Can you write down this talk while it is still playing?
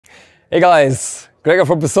Hey guys, Gregor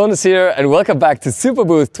from PreSonus here and welcome back to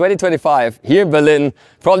SUPERBOOTH 2025 here in Berlin,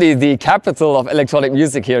 probably the capital of electronic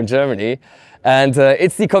music here in Germany. And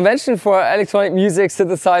it's the convention for electronic music,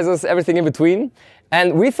 synthesizers, everything in between.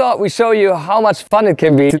 And we thought we'd show you how much fun it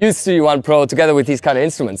can be to use Studio One Pro together with these kind of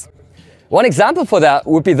instruments. One example for that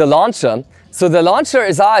would be the launcher. So the launcher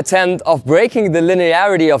is our attempt of breaking the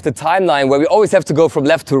linearity of the timeline where we always have to go from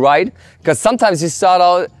left to right, because sometimes you start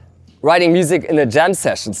out writing music in a jam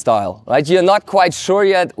session style, right? You're not quite sure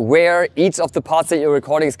yet where each of the parts that you're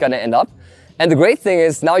recording is going to end up. And the great thing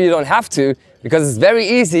is now you don't have to, because it's very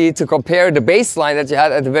easy to compare the bass line that you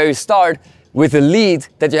had at the very start with the lead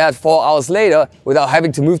that you had 4 hours later without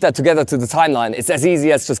having to move that together to the timeline. It's as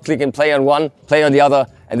easy as just clicking play on one, play on the other,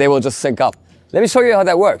 and they will just sync up. Let me show you how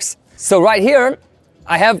that works. So right here,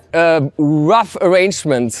 I have a rough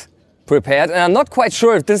arrangement prepared, and I'm not quite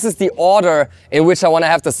sure if this is the order in which I want to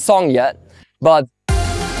have the song yet, but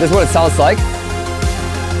this is what it sounds like.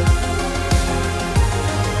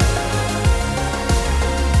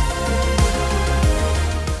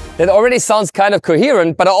 That already sounds kind of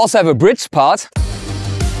coherent, but I also have a bridge part.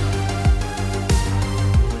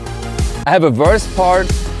 I have a verse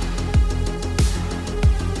part.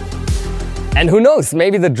 And who knows,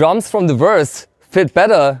 maybe the drums from the verse fit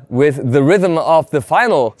better with the rhythm of the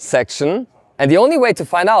final section. And the only way to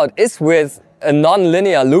find out is with a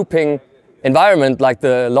non-linear looping environment like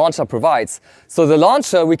the launcher provides. So the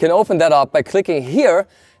launcher, we can open that up by clicking here.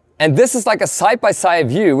 And this is like a side-by-side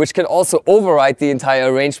view, which can also override the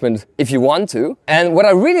entire arrangement if you want to. And what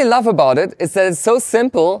I really love about it is that it's so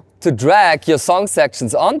simple to drag your song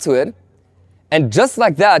sections onto it. And just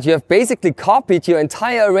like that, you have basically copied your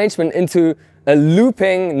entire arrangement into a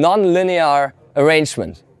looping, non-linear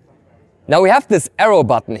arrangement. Now we have this arrow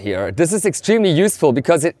button here. This is extremely useful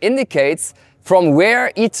because it indicates from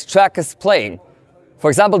where each track is playing. For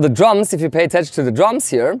example, the drums, if you pay attention to the drums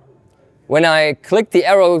here, when I click the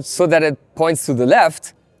arrow so that it points to the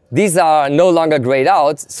left, these are no longer grayed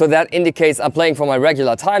out, so that indicates I'm playing from my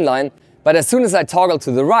regular timeline. But as soon as I toggle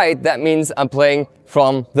to the right, that means I'm playing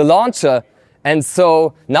from the launcher. And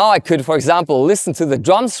so now I could, for example, listen to the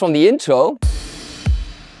drums from the intro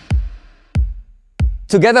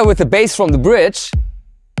together with the bass from the bridge.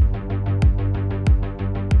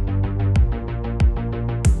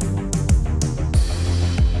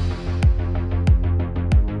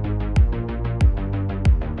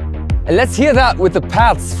 And let's hear that with the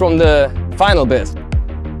pads from the final bit.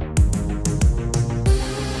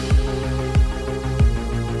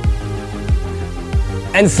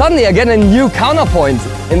 And suddenly I get a new counterpoint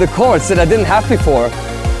in the chords that I didn't have before.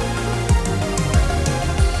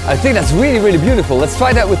 I think that's really, really beautiful. Let's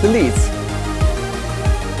try that with the leads.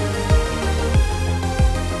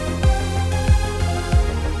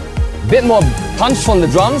 Bit more punch from the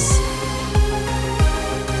drums.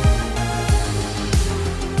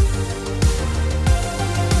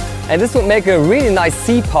 And this would make a really nice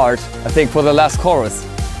C part, I think, for the last chorus.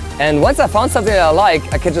 And once I found something that I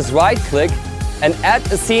like, I can just right-click and add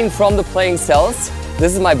a scene from the playing cells.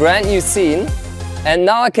 This is my brand new scene. And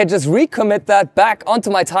now I can just recommit that back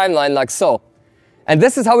onto my timeline like so. And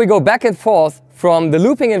this is how we go back and forth from the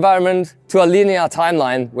looping environment to a linear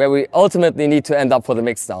timeline where we ultimately need to end up for the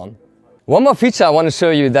mixdown. One more feature I want to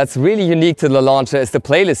show you that's really unique to the launcher is the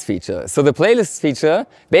playlist feature. So the playlist feature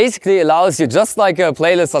basically allows you, just like a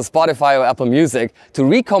playlist on Spotify or Apple Music, to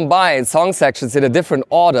recombine song sections in a different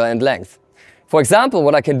order and length. For example,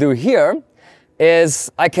 what I can do here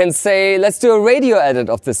is I can say, let's do a radio edit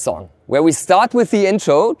of this song, where we start with the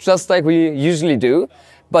intro, just like we usually do,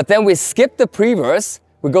 but then we skip the pre-verse,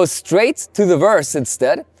 we go straight to the verse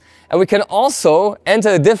instead, and we can also enter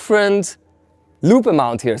a different loop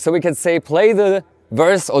amount here. So we can say play the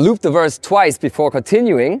verse or loop the verse twice before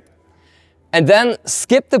continuing, and then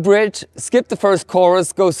skip the bridge, skip the first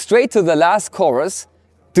chorus, go straight to the last chorus,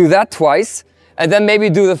 do that twice, and then maybe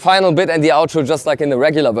do the final bit and the outro just like in the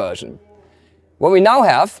regular version. What we now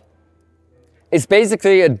have is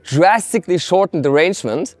basically a drastically shortened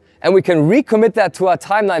arrangement, and we can recommit that to our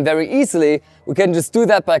timeline very easily. We can just do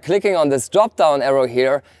that by clicking on this drop-down arrow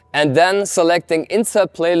here and then selecting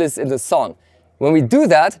Insert Playlist in the song. When we do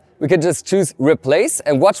that, we can just choose Replace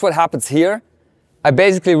and watch what happens here. I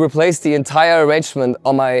basically replaced the entire arrangement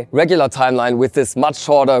on my regular timeline with this much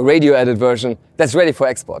shorter radio edit version that's ready for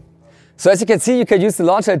export. So as you can see, you can use the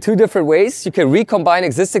launcher in two different ways. You can recombine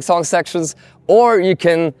existing song sections, or you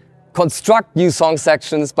can construct new song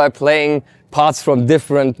sections by playing parts from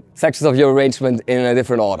different sections of your arrangement in a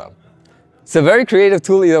different order. It's a very creative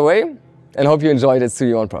tool either way, and hope you enjoyed it,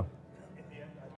 Studio One Pro.